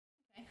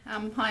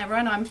Hi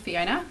everyone, I'm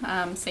Fiona,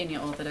 Senior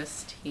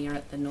Orthotist here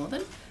at the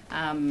Northern.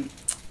 I'm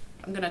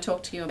going to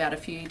talk to you about a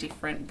few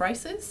different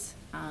braces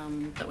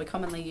that we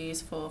commonly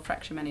use for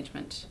fracture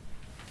management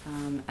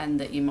and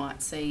that you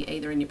might see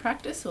either in your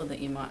practice or that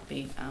you might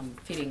be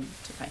fitting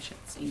to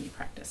patients in your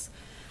practice.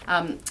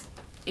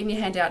 In your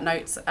handout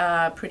notes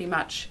are pretty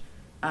much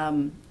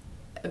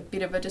a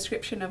bit of a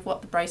description of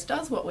what the brace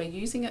does, what we're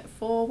using it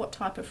for, what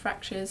type of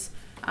fractures,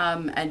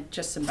 and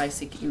just some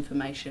basic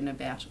information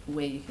about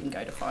where you can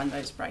go to find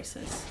those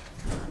braces,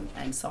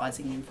 and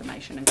sizing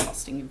information and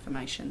costing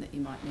information that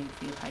you might need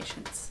for your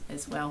patients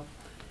as well.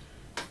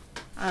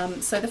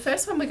 So the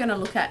first one we're going to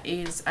look at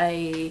is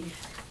a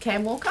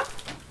cam walker.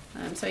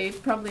 So you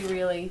probably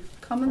really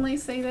commonly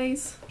see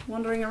these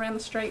wandering around the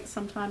street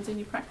sometimes in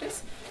your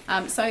practice.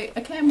 So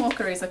a cam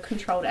walker is a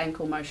controlled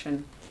ankle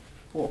motion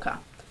walker.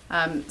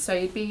 So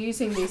you'd be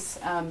using this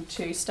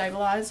to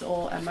stabilise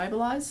or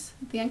immobilise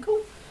the ankle.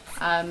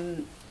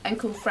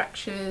 Ankle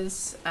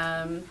fractures,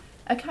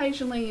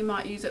 occasionally you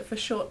might use it for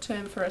short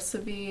term for a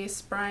severe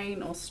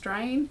sprain or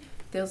strain.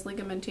 There's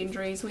ligament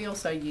injuries. We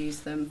also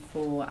use them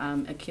for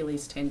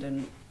Achilles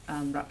tendon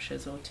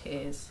ruptures or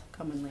tears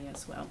commonly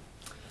as well,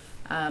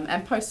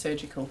 and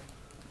post-surgical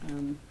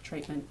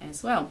treatment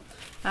as well.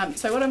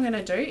 So what I'm going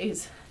to do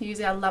is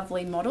use our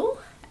lovely model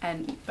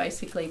and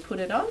basically put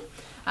it on.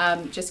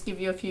 Just give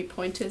you a few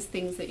pointers,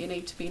 things that you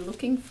need to be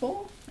looking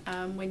for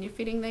when you're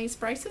fitting these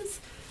braces.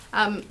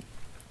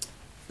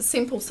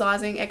 Simple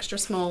sizing, extra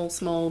small,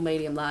 small,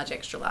 medium, large,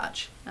 extra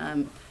large.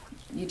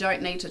 You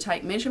don't need to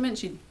take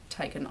measurements, you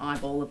take an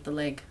eyeball of the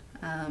leg.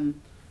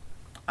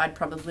 I'd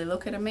probably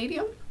look at a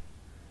medium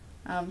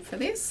for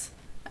this.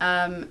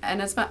 And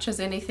as much as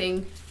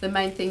anything, the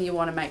main thing you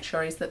want to make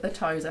sure is that the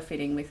toes are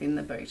fitting within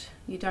the boot.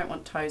 You don't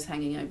want toes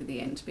hanging over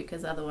the end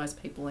because otherwise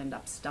people end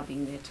up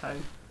stubbing their toe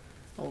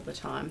all the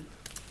time.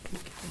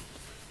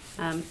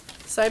 Okay.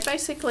 So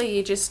basically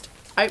you're just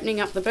opening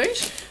up the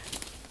boot,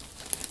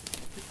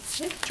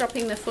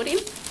 dropping the foot in.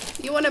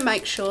 You want to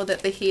make sure that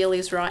the heel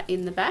is right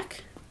in the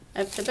back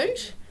of the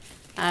boot.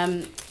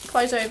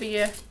 Close over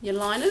your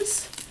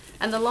liners,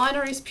 and the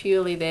liner is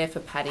purely there for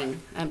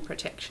padding and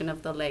protection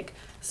of the leg,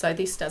 so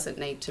this doesn't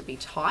need to be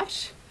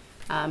tight.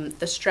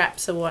 The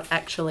straps are what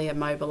actually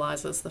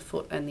immobilises the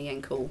foot and the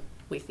ankle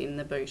within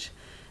the boot.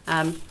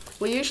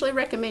 We usually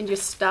recommend you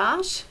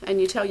start, and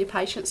you tell your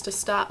patients to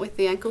start with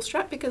the ankle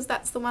strap because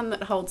that's the one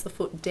that holds the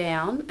foot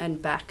down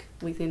and back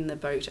within the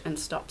boot and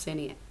stops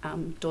any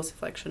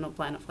dorsiflexion or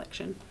plantar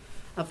flexion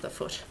of the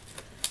foot.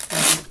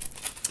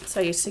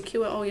 So you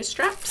secure all your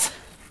straps.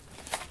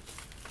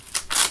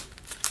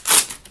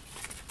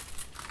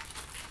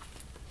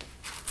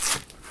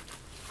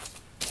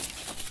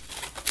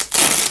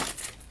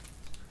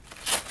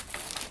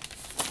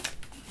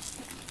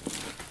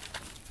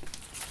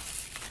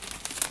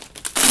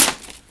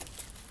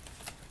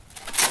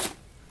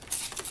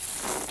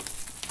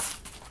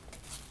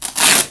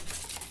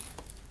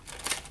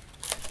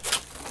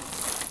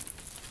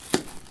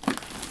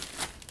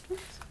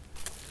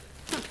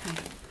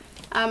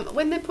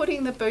 When they're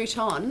putting the boot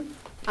on,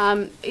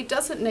 it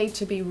doesn't need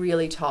to be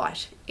really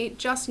tight. It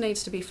just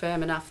needs to be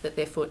firm enough that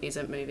their foot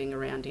isn't moving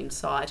around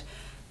inside.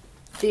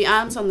 The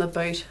arms on the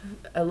boot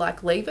are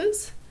like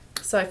levers,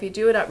 so if you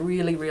do it up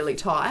really, really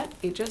tight,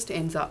 it just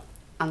ends up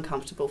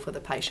uncomfortable for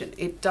the patient.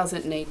 It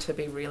doesn't need to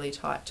be really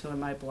tight to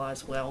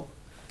immobilise well.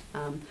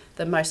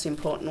 The most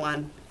important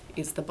one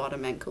is the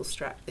bottom ankle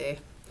strap there.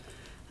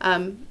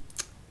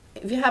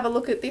 If you have a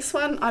look at this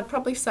one, I'd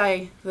probably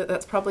say that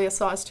that's probably a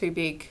size too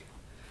big.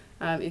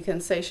 You can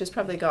see she's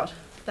probably got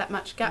that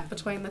much gap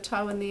between the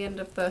toe and the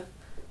end of the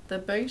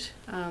boot,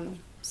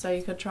 so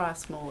you could try a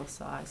smaller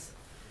size.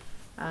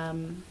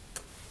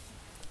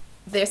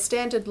 They're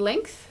standard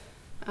length,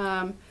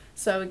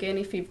 so again,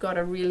 if you've got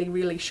a really,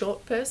 really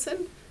short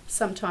person,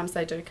 sometimes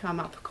they do come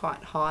up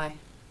quite high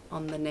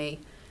on the knee.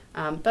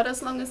 But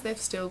as long as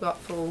they've still got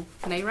full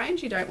knee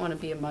range, you don't want to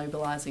be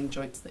immobilising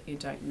joints that you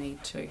don't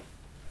need to.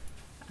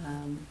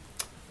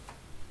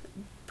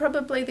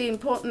 Probably the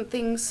important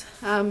things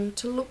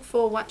to look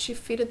for once you've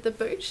fitted the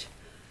boot,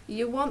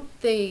 you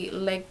want the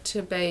leg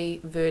to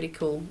be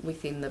vertical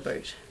within the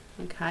boot,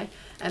 okay?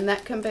 And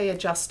that can be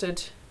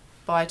adjusted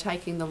by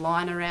taking the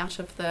liner out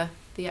of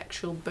the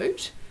actual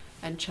boot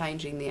and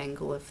changing the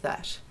angle of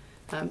that.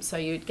 So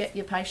you'd get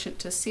your patient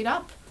to sit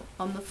up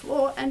on the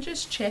floor and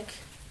just check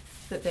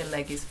that their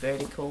leg is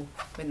vertical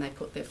when they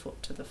put their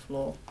foot to the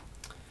floor.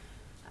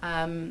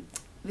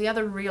 The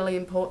other really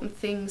important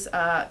things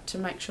are to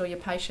make sure your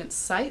patient's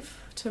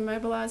safe to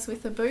immobilise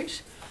with the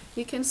boot.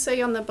 You can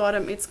see on the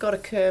bottom it's got a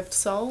curved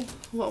sole,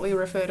 what we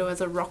refer to as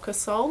a rocker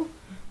sole.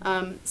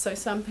 So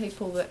some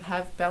people that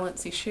have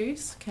balance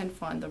issues can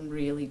find them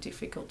really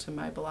difficult to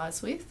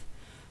mobilise with.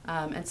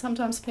 And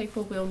sometimes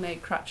people will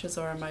need crutches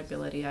or a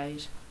mobility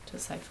aid to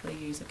safely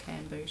use a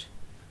cam boot.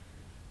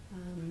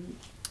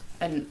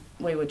 And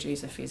we would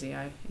use a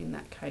physio in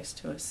that case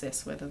to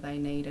assess whether they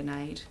need an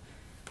aid.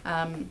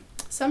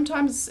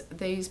 Sometimes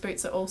these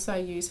boots are also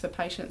used for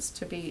patients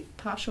to be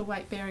partial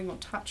weight bearing or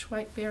touch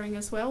weight bearing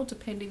as well,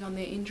 depending on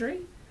their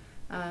injury.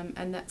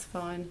 and that's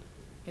fine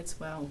as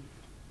well.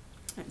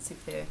 That's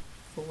if they're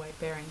full weight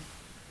bearing.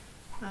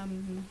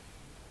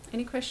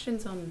 Any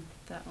questions on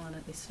that one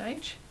at this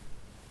stage?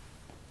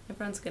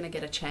 Everyone's going to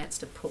get a chance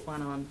to put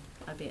one on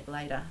a bit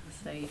later,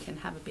 so you can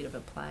have a bit of a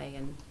play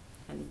and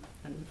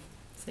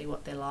see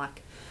what they're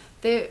like.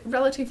 They're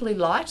relatively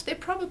light. They're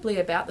probably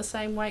about the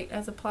same weight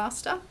as a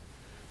plaster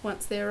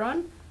once they're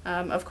on.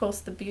 Of course,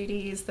 the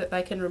beauty is that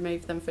they can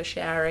remove them for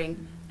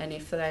showering, and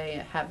if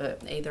they have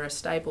either a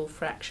stable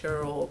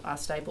fracture or are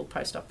stable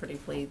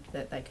post-operatively,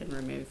 that they can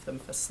remove them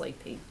for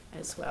sleeping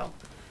as well.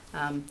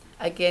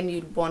 Again,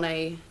 you'd want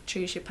to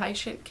choose your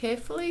patient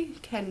carefully.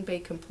 Can be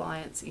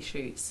compliance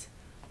issues.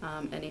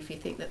 And if you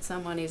think that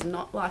someone is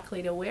not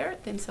likely to wear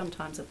it, then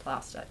sometimes a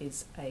plaster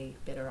is a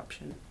better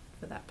option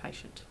for that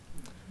patient.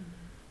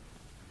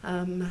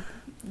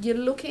 You're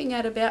looking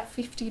at about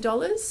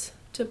 $50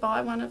 to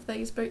buy one of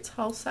these boots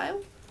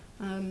wholesale.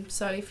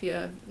 So if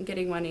you're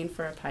getting one in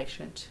for a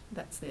patient,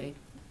 that's the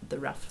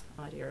rough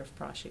idea of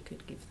price you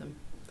could give them.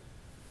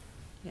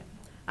 Yeah.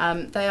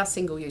 They are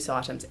single-use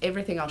items.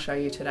 Everything I'll show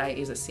you today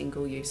is a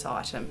single-use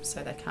item,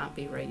 so they can't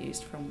be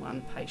reused from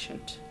one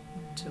patient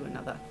to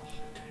another.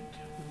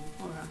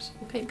 All right,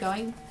 we'll keep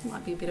going.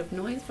 Might be a bit of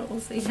noise, but we'll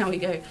see how we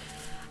go.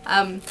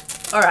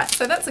 All right,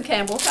 so that's a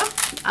cam walker.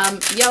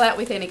 Yell out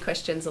with any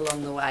questions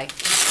along the way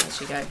as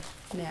you go.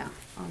 Now,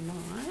 I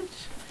might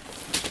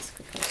just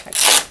quickly take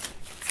that.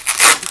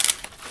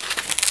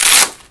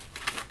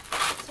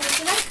 So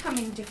do they come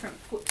in different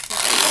foot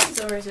sizes,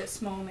 or is it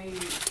small,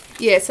 medium?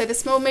 Yeah, so the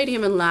small,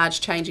 medium and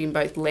large change in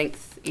both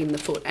length in the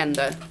foot and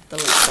the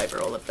length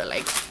overall of the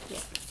leg. Yeah.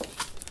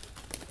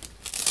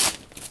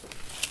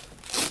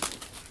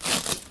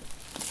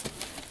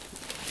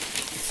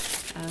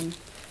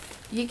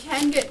 You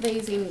can get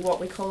these in what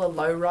we call a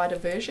low rider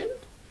version.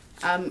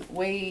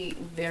 We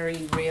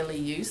very rarely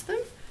use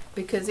them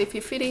because if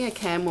you're fitting a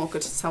cam walker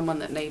to someone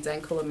that needs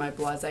ankle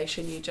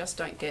immobilisation, you just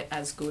don't get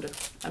as good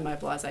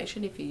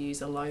immobilisation if you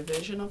use a low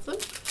version of them.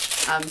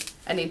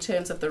 And in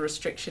terms of the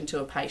restriction to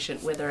a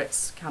patient, whether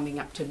it's coming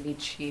up to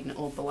mid-shin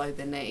or below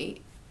the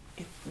knee,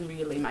 it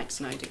really makes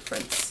no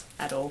difference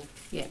at all.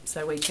 Yeah,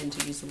 so we tend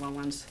to use the long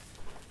ones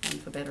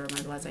for better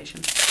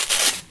immobilisation.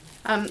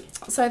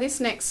 So this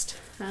next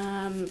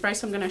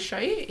brace I'm going to show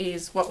you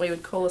is what we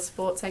would call a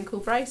sports ankle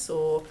brace,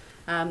 or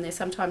they're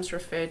sometimes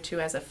referred to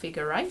as a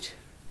figure 8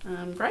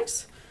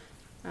 brace.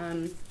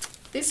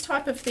 This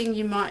type of thing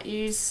you might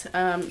use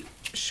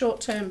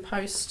short-term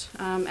post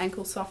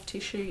ankle soft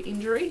tissue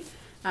injury.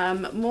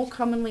 More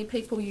commonly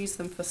people use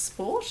them for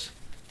sport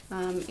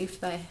if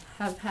they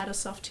have had a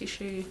soft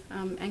tissue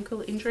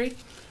ankle injury.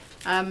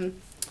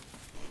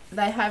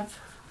 They have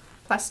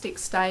plastic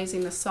stays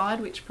in the side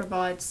which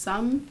provide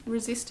some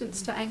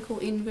resistance to ankle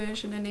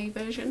inversion and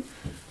eversion,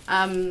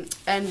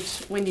 and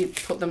when you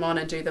put them on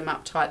and do them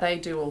up tight, they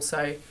do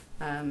also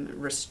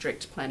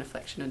restrict plantar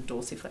flexion and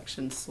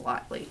dorsiflexion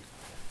slightly,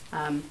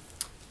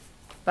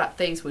 but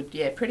these would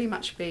pretty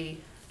much be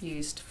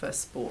used for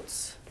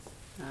sports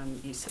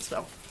use as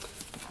well.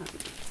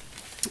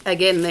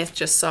 Again, they're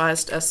just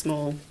sized a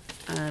small,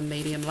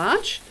 medium,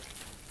 large.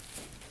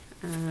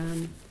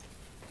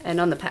 And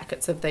on the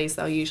packets of these,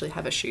 they'll usually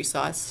have a shoe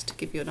size to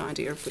give you an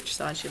idea of which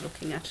size you're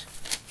looking at.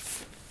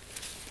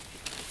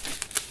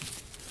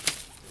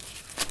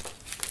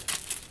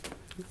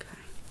 Okay.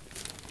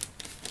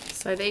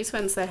 So these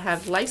ones, they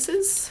have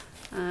laces,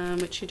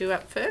 which you do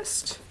up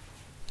first,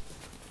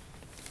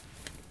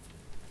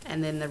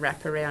 and then the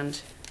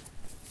wraparound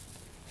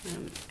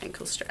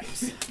ankle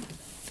straps.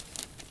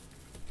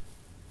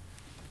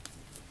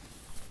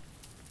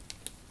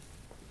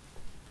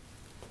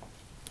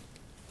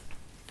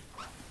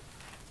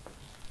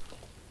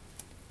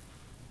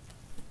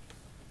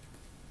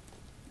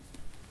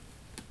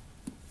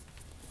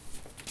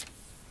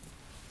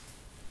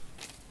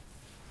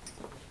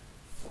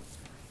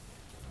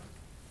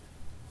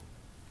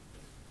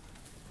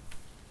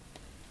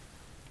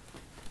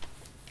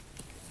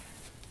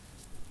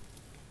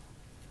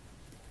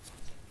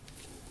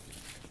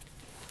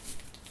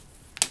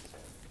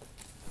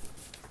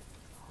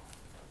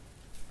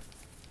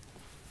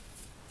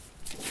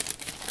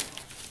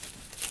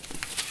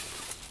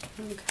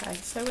 Okay,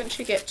 so once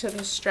you get to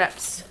the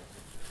straps,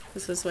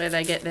 this is where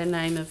they get their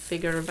name of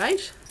figure of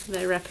 8.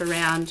 They wrap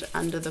around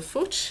under the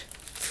foot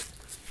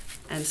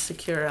and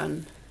secure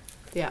on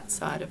the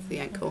outside of the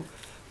ankle.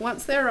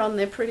 Once they're on,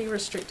 they're pretty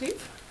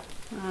restrictive.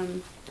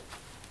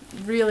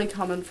 Really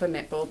common for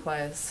netball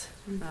players,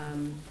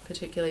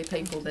 particularly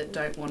people that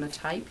don't want to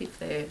tape if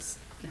they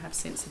have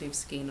sensitive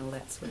skin or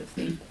that sort of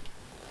thing.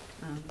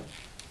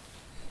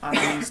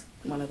 I've used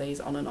one of these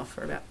on and off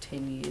for about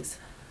 10 years.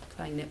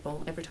 Playing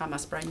netball. Every time I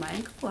sprain my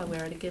ankle, I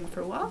wear it again for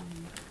a while,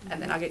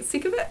 and then I get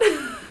sick of it,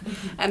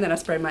 and then I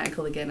sprain my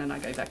ankle again, and I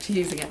go back to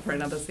using it for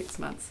another 6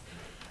 months.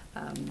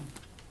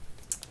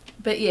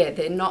 But yeah,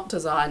 they're not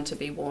designed to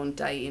be worn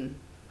day in,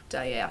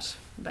 day out.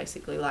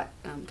 Basically, like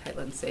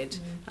Caitlin said,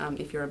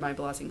 if you're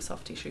immobilising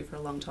soft tissue for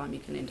a long time, you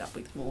can end up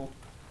with more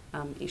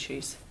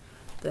issues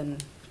than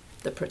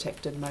the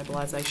protected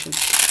mobilisation.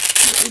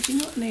 Would you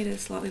not need a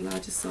slightly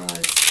larger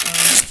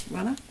size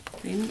runner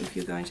then if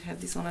you're going to have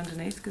this on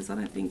underneath? Because I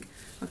don't think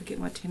I could get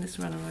my tennis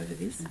runner over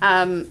this.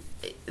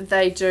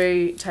 They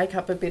do take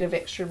up a bit of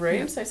extra room,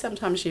 Yep. so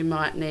sometimes you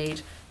might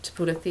need to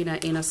put a thinner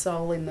inner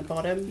sole in the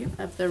bottom Yep.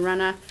 of the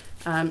runner.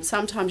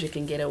 Sometimes you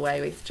can get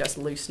away with just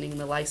loosening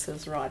the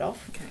laces right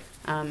off. Okay.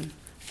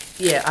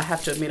 Yeah, I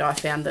have to admit I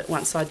found that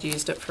once I'd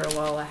used it for a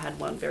while I had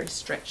one very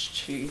stretched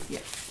shoe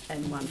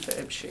and one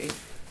firm shoe.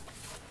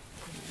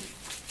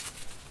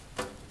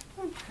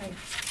 Okay.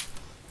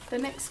 The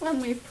next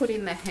one we've put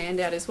in the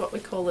handout is what we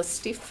call a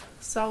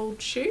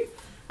stiff-soled shoe,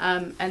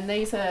 and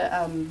these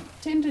are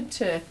tended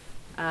to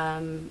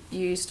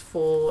used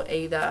for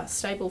either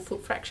stable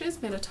foot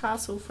fractures,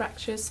 metatarsal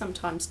fractures,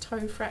 sometimes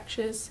toe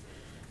fractures,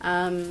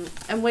 and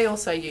we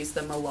also use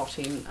them a lot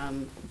in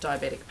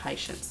diabetic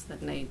patients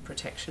that need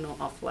protection or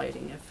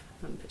offloading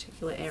of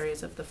particular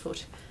areas of the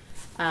foot.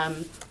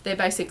 They're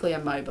basically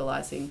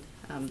immobilising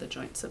the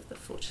joints of the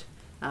foot,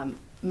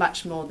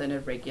 much more than a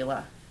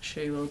regular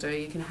shoe will do.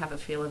 You can have a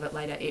feel of it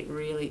later. It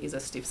really is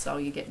a stiff sole.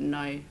 You get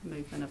no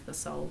movement of the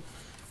sole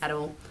at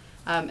all.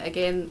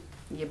 Again,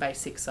 your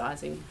basic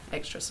sizing,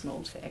 extra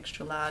small to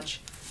extra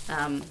large,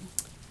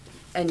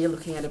 and you're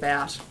looking at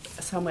about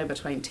somewhere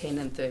between $10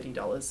 and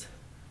 $30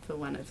 for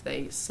one of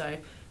these. So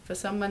for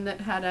someone that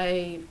had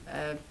a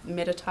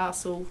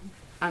metatarsal,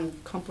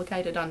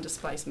 uncomplicated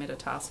undisplaced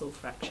metatarsal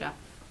fracture,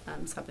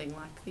 something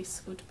like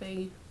this would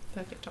be a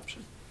perfect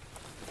option.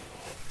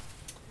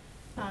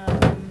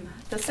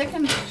 The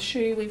second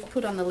shoe we've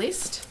put on the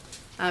list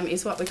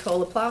is what we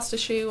call a plaster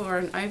shoe or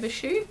an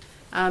overshoe.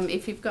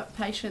 If you've got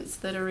patients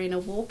that are in a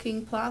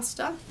walking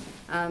plaster,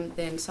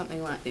 then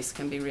something like this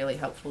can be really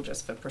helpful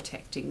just for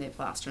protecting their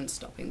plaster and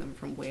stopping them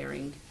from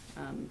wearing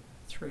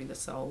through the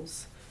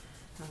soles.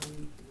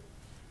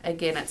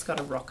 Again, it's got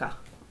a rocker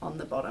on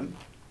the bottom,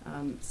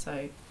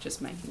 so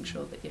just making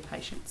sure that your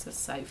patients are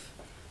safe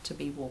to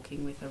be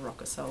walking with a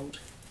rocker-soled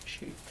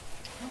shoe.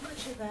 How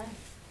much are they?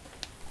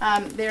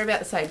 They're about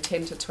the same,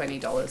 $10 to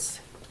 $20.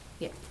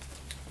 Yeah.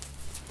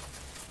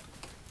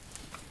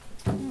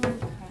 Okay.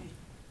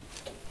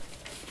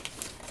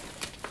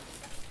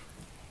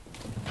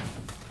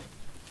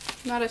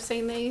 You might have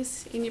seen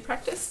these in your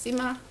practice,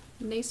 Zimmer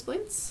knee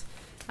splints.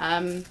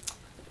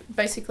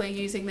 Basically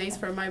using these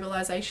for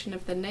immobilisation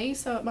of the knee,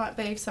 so it might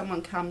be if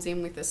someone comes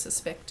in with a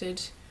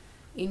suspected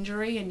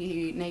injury and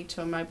you need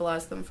to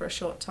immobilise them for a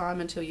short time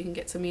until you can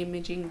get some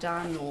imaging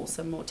done or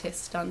some more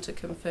tests done to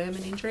confirm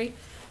an injury.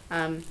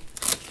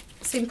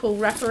 Simple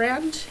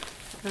wraparound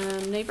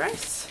knee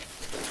brace.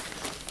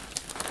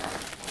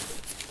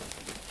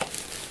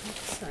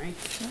 Sorry.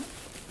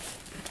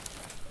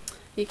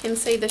 You can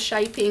see the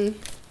shaping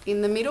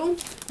in the middle.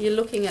 You're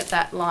looking at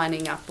that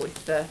lining up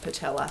with the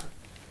patella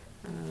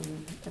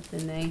of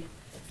the knee.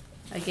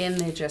 Again,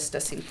 they're just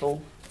a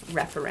simple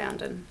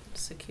wraparound and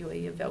secure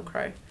your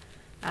Velcro.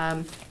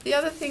 The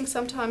other thing,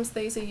 sometimes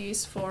these are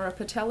used for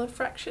patella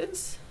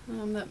fractures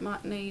that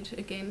might need,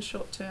 again,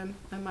 short-term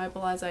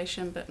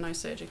immobilisation but no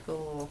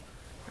surgical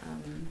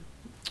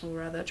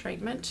or other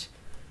treatment.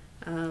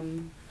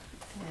 And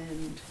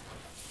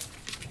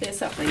they're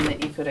something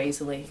that you could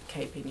easily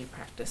keep in your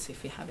practice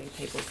if you're having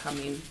people come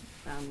in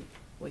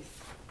with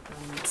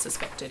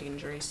suspected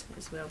injuries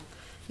as well.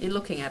 You're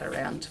looking at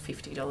around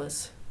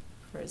 $50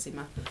 for a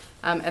Zimmer.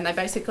 And they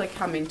basically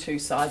come in two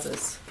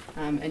sizes,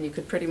 and you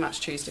could pretty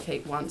much choose to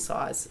keep one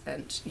size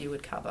and you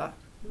would cover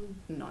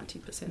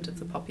 90% of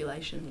the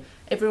population.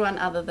 Everyone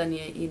other than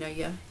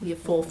your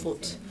 4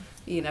 foot,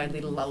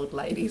 little old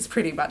ladies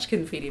pretty much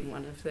can fit in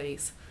one of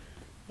these.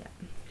 Yeah.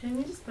 Can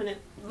you just put it?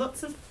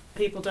 Lots of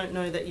people don't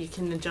know that you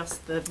can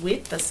adjust the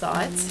width. The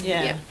sides.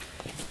 Yeah. Yep.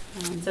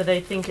 So they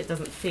think it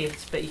doesn't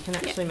fit, but you can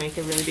actually make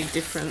a really big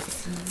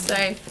difference.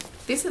 So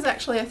this is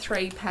actually a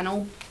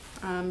 3-panel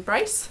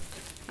brace,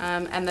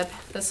 and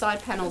the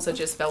side panels are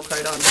just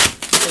Velcroed on,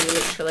 so you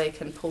literally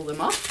can pull them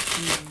off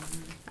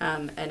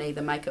and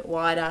either make it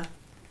wider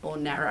or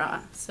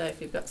narrower. So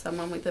if you've got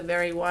someone with a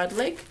very wide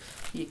leg,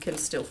 you can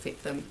still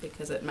fit them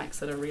because it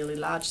makes it a really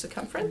large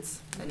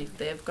circumference, and if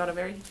they've got a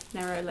very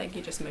narrow leg,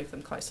 you just move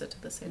them closer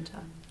to the centre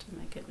to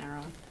make it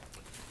narrower.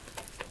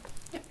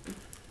 Yep.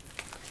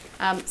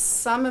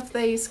 Some of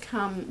these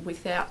come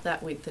without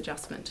that width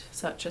adjustment,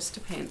 so it just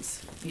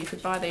depends. You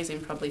could buy these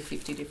in probably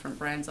 50 different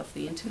brands off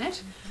the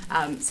internet,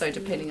 so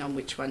depending on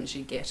which ones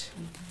you get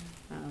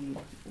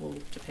will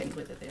depend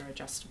whether they're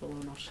adjustable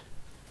or not.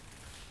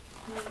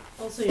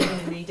 Also, you're going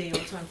to need all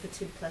the time for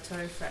tib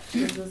plateau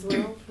fractures as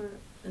well,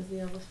 as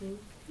the other thing.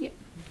 Yep.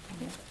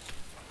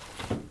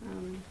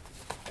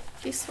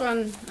 This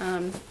one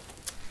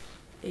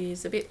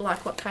is a bit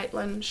like what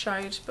Caitlin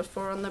showed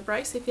before on the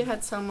brace if you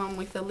had someone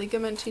with a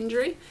ligament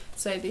injury.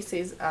 So this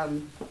is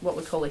what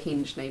we call a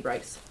hinged knee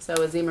brace. So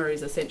a Zimmer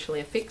is essentially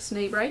a fixed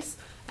knee brace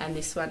and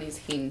this one is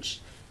hinged.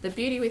 The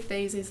beauty with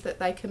these is that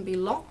they can be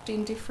locked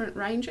in different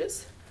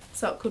ranges.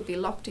 So it could be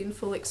locked in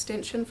full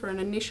extension for an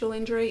initial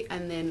injury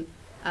and then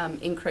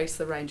increase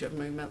the range of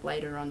movement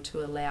later on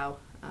to allow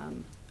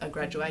a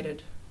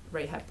graduated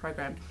rehab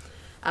program.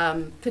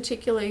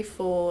 Particularly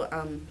for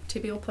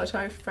tibial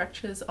plateau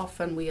fractures,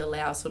 often we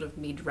allow sort of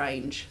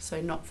mid-range,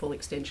 so not full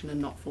extension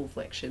and not full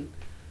flexion,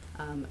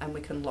 and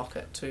we can lock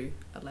it to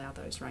allow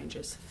those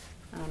ranges.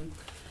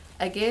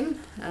 Again,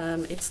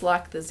 it's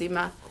like the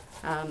Zimmer,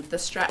 the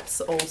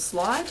straps all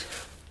slide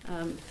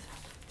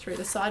through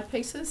the side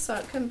pieces, so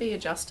it can be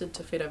adjusted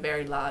to fit a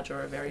very large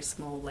or a very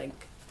small leg.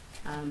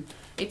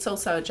 It's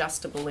also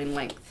adjustable in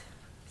length,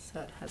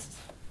 so it has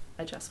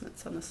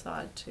adjustments on the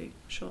side to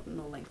shorten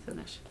or lengthen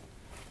it.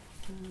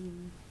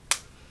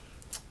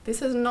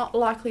 This is not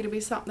likely to be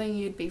something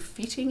you'd be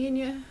fitting in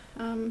your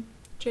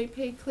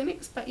GP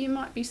clinics, but you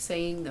might be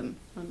seeing them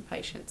on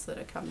patients that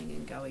are coming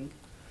and going.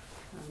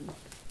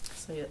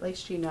 So at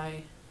least you know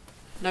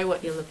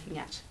what you're looking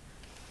at.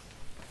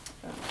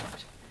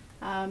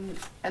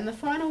 And the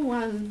final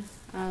one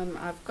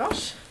I've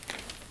got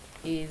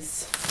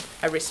is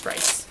a wrist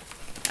brace.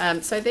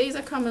 So these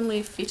are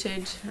commonly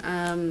fitted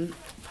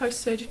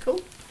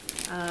post-surgical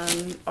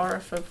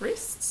ORIF of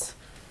wrists.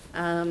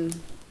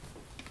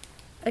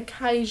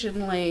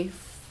 Occasionally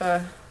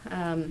for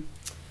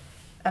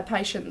a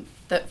patient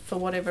that for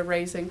whatever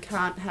reason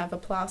can't have a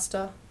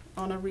plaster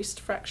on a wrist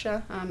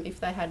fracture, if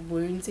they had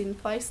wounds in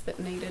place that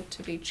needed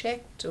to be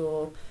checked,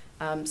 or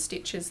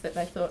stitches that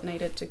they thought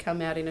needed to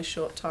come out in a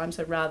short time,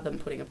 so rather than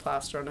putting a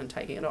plaster on and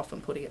taking it off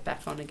and putting it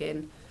back on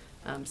again,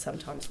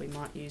 sometimes we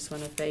might use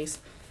one of these.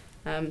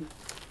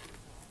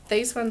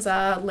 These ones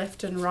are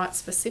left and right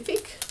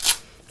specific,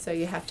 so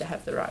you have to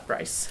have the right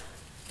brace.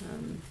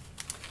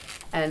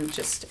 And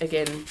just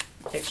again,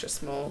 extra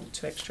small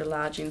to extra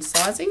large in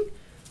sizing.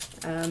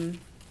 And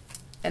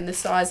the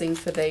sizing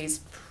for these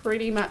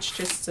pretty much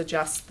just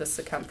adjusts the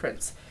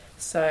circumference.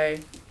 So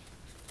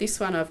this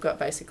one I've got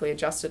basically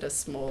adjusted as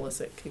small as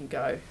it can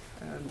go,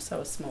 so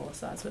a smaller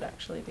size would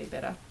actually be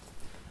better.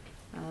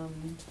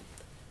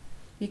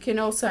 You can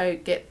also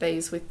get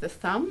these with the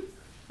thumb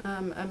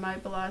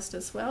immobilised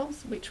as well,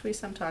 which we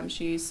sometimes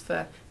use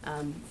for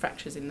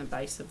fractures in the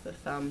base of the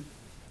thumb,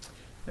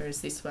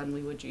 whereas this one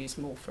we would use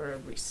more for a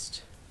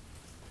wrist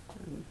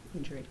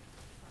injury.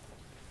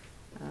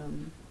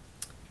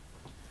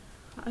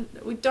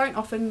 We don't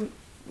often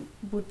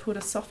would put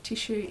a soft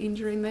tissue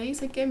injury in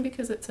these, again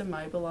because it's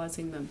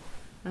immobilising them.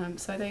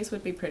 So these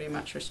would be pretty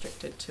much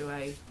restricted to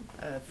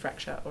a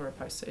fracture or a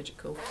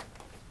post-surgical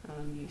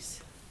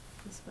use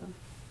as well.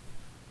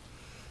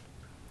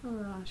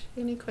 Alright,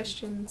 any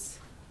questions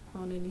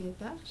on any of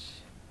that?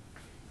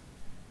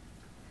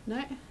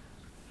 No?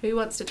 Who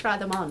wants to try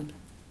them on?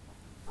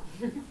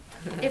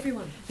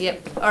 Everyone.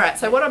 Yep. Alright,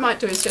 so what I might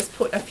do is just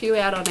put a few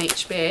out on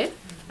each bed,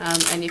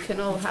 and you can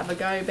all have a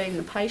go being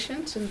the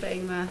patient and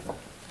being the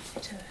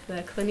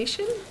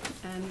clinician,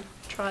 and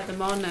try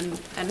them on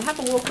and have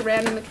a walk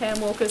around in the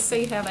cam walkers,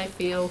 see how they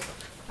feel.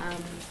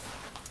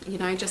 You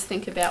know, just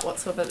think about what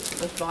sort of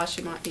advice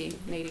you might be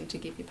needing to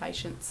give your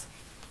patients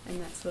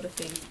and that sort of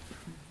thing.